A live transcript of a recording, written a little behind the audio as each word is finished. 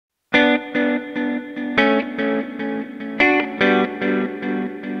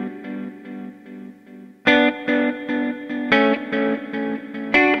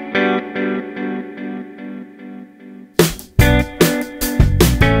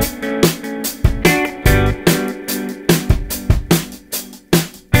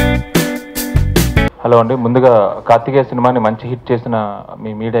Hello అండి, ముందుగా కార్తికేయ సినిమాని మంచి హిట్ చేసిన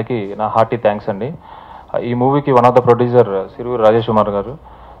మీ మీడియాకి నా హార్టీ థ్యాంక్స్ అండి. ఈ మూవీకి one of the producer సిరువూరి Rajesh Varma గారు.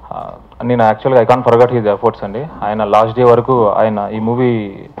 నేను యాక్చువల్గా I can't forget his efforts అండి. ఆయన లాస్ట్ డే వరకు ఆయన ఈ మూవీ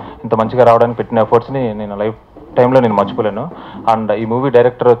ఇంత మంచిగా రావడానికి పెట్టిన ఎఫర్ట్స్ని నేను లైఫ్ టైంలో నేను మర్చిపోలేను. అండ్ ఈ మూవీ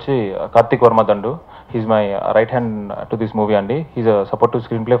డైరెక్టర్ వచ్చి కార్తిక్ వర్మ దండు. He's my right hand to this movie అండి. He's supportive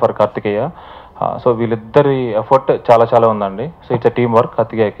screen play for Karthikeya. So వీళ్ళిద్దరి ఎఫర్ట్ చాలా చాలా ఉందండి. So it's a team work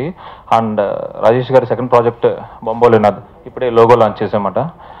కార్తికేయకి. And Rajesh గారి సెకండ్ ప్రాజెక్ట్ బమ్ భోలేనాథ్ ఇప్పుడే లోగో లాంచ్ చేసామట.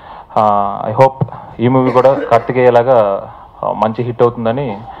 ఐ హోప్ ఈ మూవీ కూడా కార్తికేయ లాగా మంచి హిట్ అవుతుందని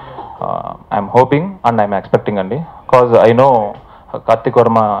I'm hoping and I'm expecting అండి. Because I know Karthik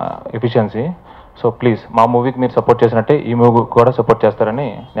Varma efficiency. So please మా మూవీకి మీరు సపోర్ట్ చేసినట్టే ఈ మూవీ కూడా సపోర్ట్ చేస్తారని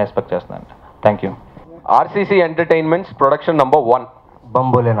నేను ఎక్స్పెక్ట్ చేస్తున్నాను. Thank you. RCC entertainments production number 1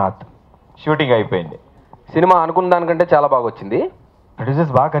 bum Bholenath shooting అయిపోయింది. సినిమా అనుకున్న దానికంటే చాలా బాగా వచ్చింది.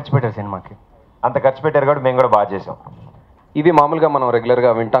 ప్రొడ్యూసర్స్ బాగా ఖర్చు పెట్టారు సినిమాకి. అంత ఖర్చు పెట్టారు కాబట్టి మేము కూడా బాగా చేసాం. ఇవి మామూలుగా మనం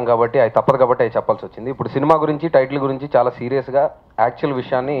రెగ్యులర్గా వింటాం కాబట్టి అవి తప్పదు కాబట్టి అవి చెప్పాల్సి వచ్చింది. ఇప్పుడు సినిమా గురించి, టైటిల్ గురించి చాలా సీరియస్గా యాక్చువల్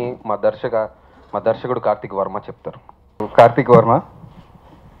విషయాన్ని మా దర్శకుడు కార్తిక్ వర్మ చెప్తారు. కార్తిక్ వర్మ,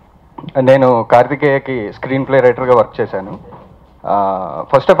 నేను కార్తికేయకి స్క్రీన్ ప్లే రైటర్గా వర్క్ చేశాను.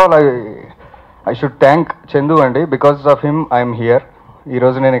 First of all I should thank Chandu అండి. Because of him I'm here.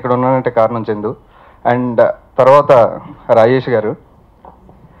 ఈరోజు నేను ఇక్కడ ఉన్నానంటే కారణం చందు. అండ్ తర్వాత రాజేష్ గారు.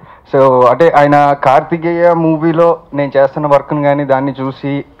 సో అంటే ఆయన కార్తికేయ మూవీలో నేను చేస్తున్న వర్క్ని కానీ దాన్ని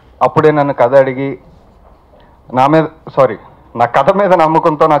చూసి అప్పుడే నన్ను కథ అడిగి నా కథ మీద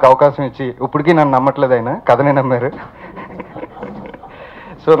నమ్మకంతో నాకు అవకాశం ఇచ్చి, ఇప్పటికీ నన్ను నమ్మట్లేదు, ఆయన కథనే నమ్మారు.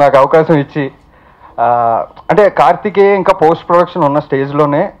 సో నాకు అవకాశం ఇచ్చి అంటే కార్తికేయ ఇంకా పోస్ట్ ప్రొడక్షన్ ఉన్న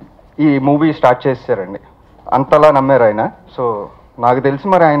స్టేజ్లోనే ఈ మూవీ స్టార్ట్ చేశారండి. అంతలా నమ్మారు ఆయన. సో నాకు తెలిసి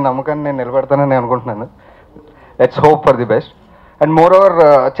మరి ఆయన నమ్మకాన్ని నేను నిలబెడతానని అనుకుంటున్నాను. Let's hope for the best. And more over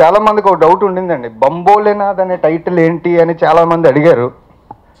చాలామందికి ఒక డౌట్ ఉండిందండి, బమ్ భోలేనాథ్ అనే టైటిల్ ఏంటి అని చాలామంది అడిగారు.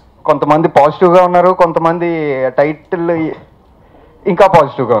 కొంతమంది పాజిటివ్గా ఉన్నారు, కొంతమంది టైటిల్ ఇంకా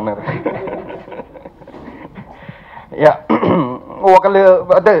పాజిటివ్గా ఉన్నారు. యా, ఒకళ్ళు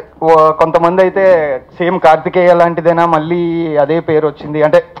అదే కొంతమంది అయితే సేమ్ కార్తికేయ లాంటిదేనా, మళ్ళీ అదే పేరు వచ్చింది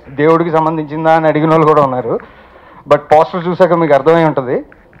అంటే దేవుడికి సంబంధించిందా అని అడిగిన వాళ్ళు కూడా ఉన్నారు. బట్ పోస్టర్ చూసాక మీకు అర్థమై ఉంటుంది,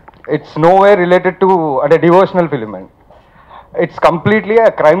 it's no way related to అంటే డివోషనల్ ఫిలిం అండి. ఇట్స్ కంప్లీట్లీ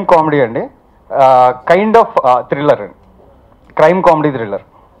క్రైమ్ కామెడీ అండి. కైండ్ ఆఫ్ థ్రిల్లర్ అండి, crime comedy thriller.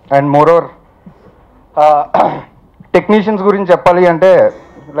 And more over technicians గురించి చెప్పాలి అంటే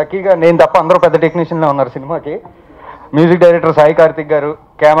లక్కీగా నేను తప్ప అందరూ పెద్ద టెక్నీషియన్లే ఉన్నారు సినిమాకి. మ్యూజిక్ డైరెక్టర్ సాయి కార్తిక్ గారు,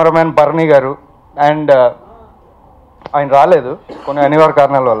 కెమెరామ్యాన్ బర్నీ గారు, అండ్ ఆయన రాలేదు కొన్ని అనివార్య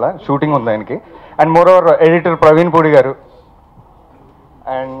కారణాల వల్ల, షూటింగ్ ఉంది ఆయనకి. And more over editor Praveen Pudi గారు,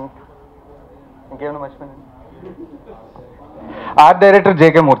 అండ్ ఇంకేమైనా మర్చిపోయింది, ఆర్ట్ డైరెక్టర్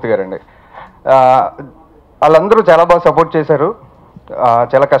జేకే మూర్తి గారు అండి. వాళ్ళందరూ చాలా బాగా సపోర్ట్ చేశారు.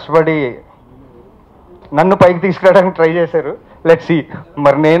 చాలా కష్టపడి నన్ను పైకి తీసుకురావడానికి ట్రై చేశారు. లెట్స్ సీ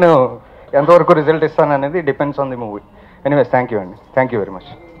మరి నేను ఎంతవరకు రిజల్ట్ ఇస్తాను అనేది depends on the movie. Anyways thank you అండి, థ్యాంక్ యూ వెరీ మచ్.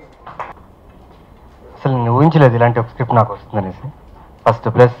 అసలు నేను ఊహించలేదు ఇలాంటి ఒక స్క్రిప్ట్ నాకు వస్తుందనేసి. ఫస్ట్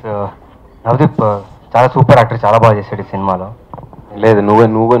ప్లస్ నవదీప్ చాలా సూపర్ యాక్టర్, చాలా బాగా చేశాడు ఈ సినిమాలో. లేదు నువ్వే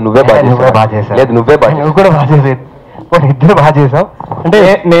బాగా చేశావు. లేదు నువ్వు కూడా బాగా చేసేది, ఇద్దరు బాగా చేసావు. అంటే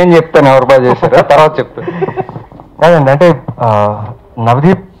నేను చెప్తాను ఎవరు బాగా చేశారు తర్వాత చెప్తాను. కాదండి, అంటే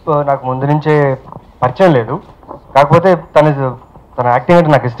నవదీప్ నాకు ముందు నుంచే పరిచయం లేదు. కాకపోతే తన యాక్టింగ్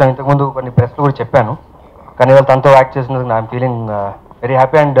అంటే నాకు ఇష్టం. ఇంతకుముందు కొన్ని ప్రెస్లు కూడా చెప్పాను. కానీ వాళ్ళు తనతో యాక్ట్ చేసినందుకు I'm feeling very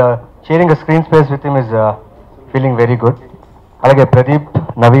happy. And sharing screen space with him is feeling very good. అలాగే Pradeep,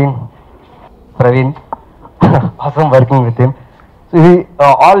 Naveen, Praveen, awesome working with him. ఇది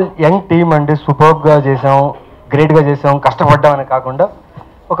ఆల్ యంగ్ టీమ్ అండి. సూపర్గా చేసాం, గ్రేట్గా చేసాం, కష్టపడ్డాం అని కాకుండా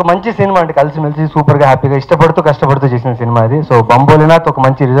ఒక మంచి సినిమా అంటే కలిసిమెలిసి సూపర్గా హ్యాపీగా కష్టపడుతూ చేసిన సినిమా ఇది. సో బమ్ భోలేనాథ్ ఒక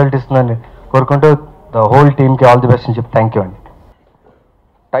మంచి రిజల్ట్ ఇస్తుందని కోరుకుంటూ ద హోల్ టీమ్కి ఆల్ ది బెస్ట్ అని చెప్పి థ్యాంక్ యూ అండి.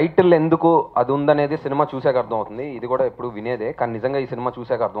 టైటిల్ ఎందుకు అది ఉందనేది సినిమా చూసాక అర్థమవుతుంది. ఇది కూడా ఎప్పుడు వినేదే, కానీ నిజంగా ఈ సినిమా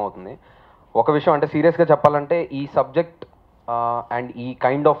చూసాక అర్థమవుతుంది. ఒక విషయం అంటే సీరియస్గా చెప్పాలంటే ఈ సబ్జెక్ట్ అండ్ ఈ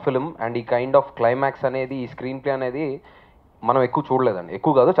కైండ్ ఆఫ్ ఫిల్మ్ అండ్ ఈ కైండ్ ఆఫ్ క్లైమాక్స్ అనేది, ఈ స్క్రీన్ ప్లే అనేది మనం ఎక్కువ చూడలేదండి.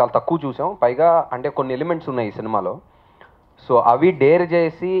 ఎక్కువ కాదు, చాలా తక్కువ చూసాం. పైగా అంటే కొన్ని ఎలిమెంట్స్ ఉన్నాయి ఈ సినిమాలో. సో అవి డేర్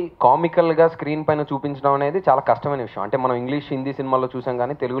చేసి కామికల్గా స్క్రీన్ పైన చూపించడం అనేది చాలా కష్టమైన విషయం. అంటే మనం ఇంగ్లీష్, హిందీ సినిమాల్లో చూసాం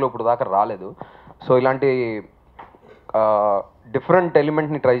కానీ తెలుగులో ఇప్పుడు దాకా రాలేదు. సో ఇలాంటి డిఫరెంట్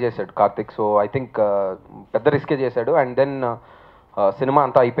ఎలిమెంట్ని ట్రై చేశాడు కార్తిక్. సో ఐ థింక్ పెద్ద రిస్కే చేశాడు. అండ్ దెన్ సినిమా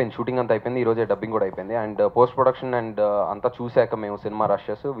అంతా అయిపోయింది, షూటింగ్ అంతా అయిపోయింది, ఈరోజే డబ్బింగ్ కూడా అయిపోయింది. అండ్ పోస్ట్ ప్రొడక్షన్ అండ్ అంతా చూశాక మేము cinema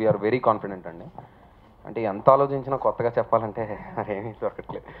rashes we are very confident అండి. అంటే ఎంత ఆలోచించినా కొత్తగా చెప్పాలంటే ఏమీ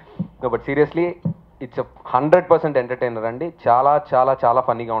దొరకట్లేదు. బట్ సీరియస్లీ ఇట్స్ 100% ఎంటర్టైనర్ అండి. చాలా చాలా చాలా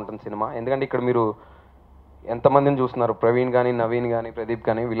ఫన్నీగా ఉంటుంది సినిమా. ఎందుకంటే ఇక్కడ మీరు ఎంతమందిని చూస్తున్నారు, ప్రవీణ్ కానీ, నవీన్ కానీ, ప్రదీప్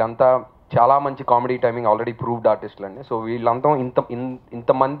కానీ, వీళ్ళంతా చాలా మంచి కామెడీ టైమింగ్ ఆల్రెడీ ప్రూవ్డ్ ఆర్టిస్టులు అండి. సో వీళ్ళంతా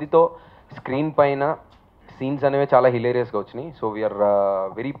ఇంతమందితో స్క్రీన్ పైన సీన్స్ అనేవి చాలా హిలేరియస్గా వచ్చినాయి. So we are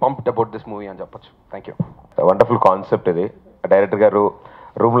very pumped about this movie అని చెప్పొచ్చు. Thank you. వండర్ఫుల్ కాన్సెప్ట్ ఇది. డైరెక్టర్ గారు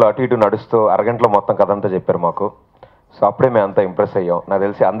రూమ్లో అటు ఇటు నడుస్తూ అరగంటలో మొత్తం కథ అంతా చెప్పారు మాకు. సో అప్పుడే మేము అంతా ఇంప్రెస్ అయ్యాం. నాకు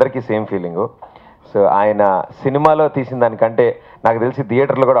తెలిసి అందరికీ సేమ్ ఫీలింగు. సో ఆయన సినిమాలో తీసిన దానికంటే నాకు తెలిసి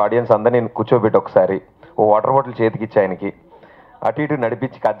థియేటర్లో కూడా ఆడియన్స్ అందరినీ కూర్చోబెట్టి ఒకసారి ఓ వాటర్ బాటిల్ చేతికి ఇచ్చి ఆయనకి అటు ఇటు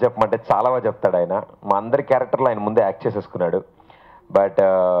నడిపించి కథ చెప్పమంటే చాలా బాగా చెప్తాడు ఆయన. మా అందరి క్యారెక్టర్లో ఆయన ముందే act చేసేసుకున్నాడు. But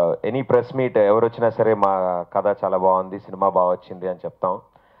any press meet ఎవరు వచ్చినా సరే మా కథ చాలా బాగుంది, సినిమా బాగా వచ్చింది అని చెప్తాం.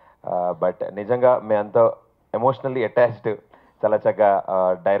 బట్ నిజంగా మేమంతా ఎమోషనల్లీ అటాచ్డ్. చాలా చక్కగా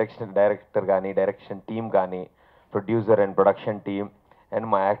డైరెక్టర్ కానీ, డైరెక్షన్ టీమ్ కానీ, producer and production team and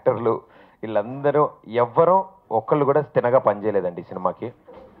మా యాక్టర్లు వీళ్ళందరూ ఎవ్వరూ ఒక్కళ్ళు కూడా తినగా పనిచేయలేదండి ఈ సినిమాకి.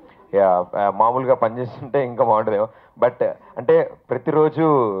 మామూలుగా పనిచేస్తుంటే ఇంకా బాగుంటుందేమో. బట్ అంటే ప్రతిరోజు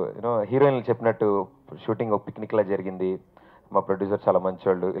హీరోయిన్లు చెప్పినట్టు షూటింగ్ ఒక పిక్నిక్లా జరిగింది. మా ప్రొడ్యూసర్ చాలా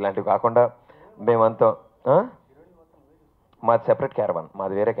మంచివాళ్ళు. ఇలాంటివి కాకుండా మేమంతా మాది సెపరేట్ క్యారవాన్,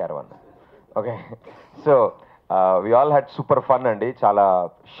 మాది వేరే caravan. Okay. So we all had super fun అండి. చాలా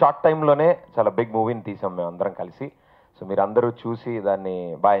షార్ట్ టైంలోనే చాలా బిగ్ మూవీని తీసాం మేము అందరం కలిసి. సో మీరు అందరూ చూసి దాన్ని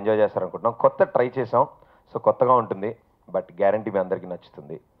బాగా ఎంజాయ్ చేస్తారనుకుంటున్నాం. కొత్త ట్రై చేసాం, సో కొత్తగా ఉంటుంది. బట్ గ్యారంటీ మీ అందరికీ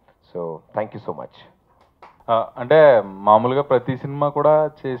నచ్చుతుంది. So thank you so much. అంటే మామూలుగా ప్రతి సినిమా కూడా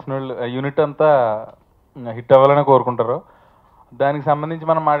చేసిన వాళ్ళు యూనిట్ అంతా హిట్ అవ్వాలని కోరుకుంటారు. దానికి సంబంధించి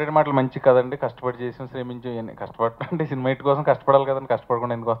మనం మాట్లాడే మాటలు మంచి కదండి. కష్టపడి చేసాం, శ్రమించి కష్టపడండి. సినిమా హిట్ కోసం కష్టపడాలి కదండి.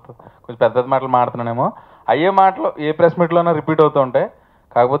 కష్టపడకుండా ఎందుకు వస్తుంది? కొంచెం పెద్ద పెద్ద మాటలు మాడుతున్నానేమో. అయ్యే మాటలు ఏ ప్రెస్ మీట్లోనే రిపీట్ అవుతూ ఉంటాయి.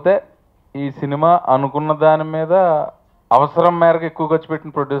 కాకపోతే ఈ సినిమా అనుకున్న దాని మీద అవసరం మేరకు ఎక్కువ ఖర్చు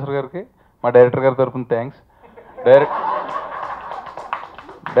పెట్టిన ప్రొడ్యూసర్ గారికి, మా డైరెక్టర్ గారి తరఫున థ్యాంక్స్.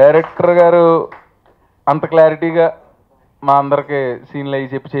 డైరెక్టర్ గారు అంత క్లారిటీగా మా అందరికి సీన్లు అవి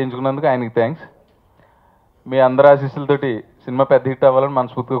చెప్పి చేయించుకున్నందుకు ఆయనకి థ్యాంక్స్. మీ అందరి ఆశీస్సులతోటి సినిమా పెద్ద హిట్ అవ్వాలని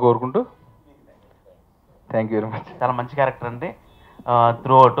మనస్ఫూర్తిగా కోరుకుంటూ థ్యాంక్ యూ వెరీ మచ్. చాలా మంచి క్యారెక్టర్ అండి.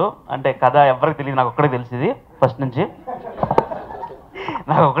 త్రూ అవుట్ అంటే కథ ఎవరికి తెలియదు, నాకు ఒక్కడికి తెలిసింది ఫస్ట్ నుంచి.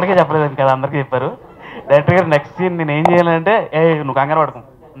 నాకు ఒక్కడికే చెప్పలేదండి కదా, అందరికీ చెప్పారు. డైరెక్టర్ గారు నెక్స్ట్ సీన్ నేను ఏం చేయాలంటే, నువ్వు కంగారు పడకు,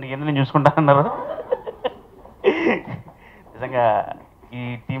 నీకు ఎందుకు నేను చూసుకుంటా అన్నారు. నిజంగా ఈ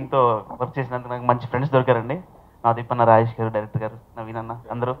టీంతో వర్క్ చేసినందుకు నాకు మంచి ఫ్రెండ్స్ దొరికారండి. నవదీప్ అన్న, రాజేష్ గారు, డైరెక్టర్ గారు, నవీన్ అన్న,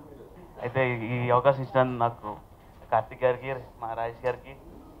 అందరూ. అయితే ఈ అవకాశం ఇచ్చినందుకు నాకు కార్తిక్ గారికి, మా రాజేష్ గారికి,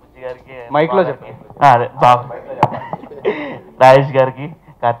 బుజ్జి గారికి, మైక్లో అదే రాజేష్ గారికి,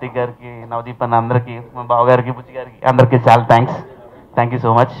 కార్తిక్ గారికి, నవదీప్ అన్న అందరికీ, మా బావ గారికి, బుజ్జి గారికి, అందరికీ చాలా thanks. Thank you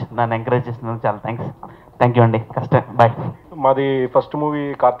so much. నన్ను ఎంకరేజ్ చేసినందుకు చాలా థ్యాంక్స్. థ్యాంక్ యూ అండి. కష్టం. బాయ్. మాది ఫస్ట్ మూవీ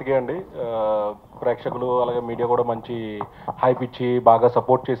కార్తికేయ అండి. ప్రేక్షకులు అలాగే మీడియా కూడా మంచి హైప్ ఇచ్చి బాగా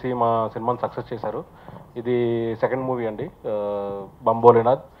సపోర్ట్ చేసి మా సినిమాని సక్సెస్ చేశారు. ఇది సెకండ్ మూవీ అండి, బమ్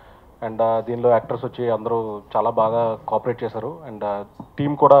భోలేనాథ్. అండ్ దీనిలో యాక్టర్స్ వచ్చి అందరూ చాలా బాగా కోఆపరేట్ చేశారు. అండ్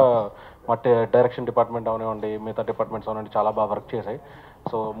టీం కూడా మా డైరెక్షన్ డిపార్ట్మెంట్ అవనివ్వండి, మిగతా డిపార్ట్మెంట్స్ అవనివ్వండి, చాలా బాగా వర్క్ చేశాయి.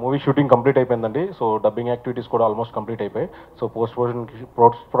 సో మూవీ షూటింగ్ కంప్లీట్ అయిపోయిందండి. సో డబ్బింగ్ యాక్టివిటీస్ కూడా ఆల్మోస్ట్ కంప్లీట్ అయిపోయాయి. సో పోస్ట్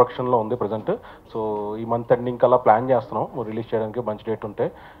ప్రొడక్షన్లో ఉంది ప్రజెంట్. సో ఈ మంత్ ఎండింగ్ కల్లా ప్లాన్ చేస్తున్నాం రిలీజ్ చేయడానికి, మంచి డేట్ ఉంటే.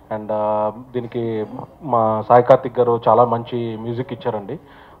 అండ్ దీనికి మా సాయి కార్తిక్ గారు చాలా మంచి మ్యూజిక్ ఇచ్చారండి.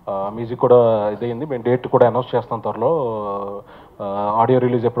 మ్యూజిక్ కూడా ఇదైంది. మేము డేట్ కూడా అనౌన్స్ చేస్తాం త్వరలో. ఆడియో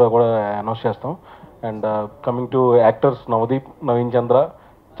రిలీజ్ ఎప్పుడో కూడా అనౌన్స్ చేస్తాం. And coming to actors, Navdeep, Naveen చంద్ర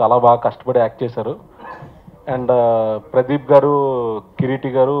చాలా బాగా కష్టపడి యాక్ట్ చేశారు. అండ్ ప్రదీప్ గారు, కిరీటి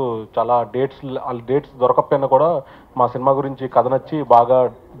గారు చాలా డేట్స్ దొరకపోయినా కూడా మా సినిమా గురించి కథ నచ్చి బాగా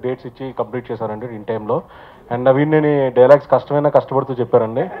డేట్స్ ఇచ్చి కంప్లీట్ చేశారండి ఇన్ టైంలో. అండ్ నవీన్ నేను డైలాగ్స్ కష్టమైనా కష్టపడుతూ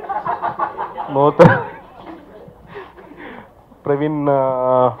చెప్పారండి.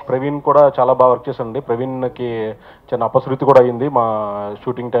 ప్రవీణ్ కూడా చాలా బాగా వర్క్ చేశారండి. ప్రవీణ్కి చిన్న అపశృతి కూడా అయ్యింది మా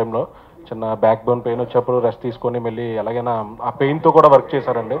షూటింగ్ టైంలో. చిన్న బ్యాక్ బోన్ పెయిన్ వచ్చేప్పుడు రెస్ట్ తీసుకొని మళ్ళీ ఎలాగైనా ఆ పెయిన్తో కూడా వర్క్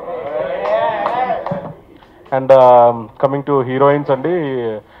చేశారండి. అండ్ కమింగ్ టు హీరోయిన్స్ అండి,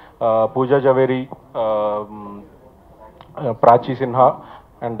 పూజా జవేరి, ప్రాచీ సిన్హా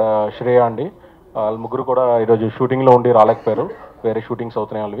అండ్ శ్రేయ అండి. వాళ్ళ ముగ్గురు కూడా ఈరోజు షూటింగ్లో ఉండి రాలేకపోయారు, వేరే షూటింగ్స్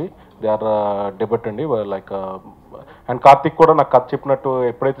అవుతున్నాయి వాళ్ళవి. దే ఆర్ డెబ్యూట్ అండి. లైక్ అండ్ కార్తిక్ కూడా నాకు కథ చెప్పినట్టు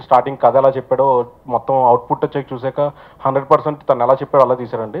ఎప్పుడైతే స్టార్టింగ్ కథ ఎలా చెప్పాడో మొత్తం అవుట్పుట్ వచ్చాక చూసాక 100% తను ఎలా చెప్పాడో అలా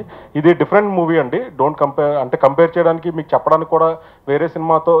తీశారండి. ఇది డిఫరెంట్ మూవీ అండి. డోంట్ కంపేర్, అంటే కంపేర్ చేయడానికి మీకు చెప్పడానికి కూడా వేరే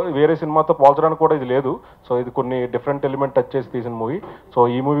సినిమాతో పోల్చడానికి కూడా ఇది లేదు. సో ఇది కొన్ని డిఫరెంట్ ఎలిమెంట్ టచ్ చేసి తీసిన మూవీ. సో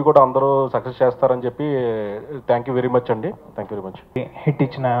ఈ మూవీ కూడా అందరూ సక్సెస్ చేస్తారని చెప్పి థ్యాంక్ యూ వెరీ మచ్ అండి. Thank you very much. Hit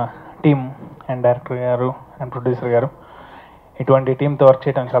ఇచ్చిన టీమ్ అండ్ డైరెక్టర్ గారు అండ్ ప్రొడ్యూసర్ గారు, ఇటువంటి టీంతో వర్క్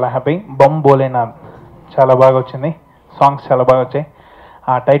చేయడం చాలా హ్యాపీ. బమ్ భోలేనాథ్ చాలా బాగా వచ్చింది. సాంగ్స్ చాలా బాగా వచ్చాయి.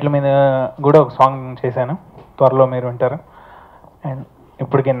 ఆ టైటిల్ మీద కూడా ఒక సాంగ్ చేశాను. త్వరలో మీరు వింటారు. అండ్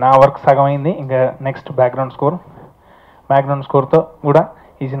ఇప్పటికి నా వర్క్ సగం అయింది, ఇంకా నెక్స్ట్ బ్యాక్గ్రౌండ్ స్కోర్తో కూడా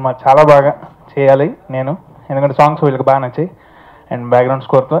ఈ సినిమా చాలా బాగా చేయాలి నేను, ఎందుకంటే సాంగ్స్ వీళ్ళకి బాగా నచ్చాయి. అండ్ బ్యాక్గ్రౌండ్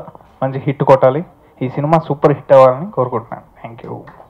స్కోర్తో మంచి హిట్ కొట్టాలి, ఈ సినిమా సూపర్ హిట్ అవ్వాలని కోరుకుంటున్నాను. Thank you.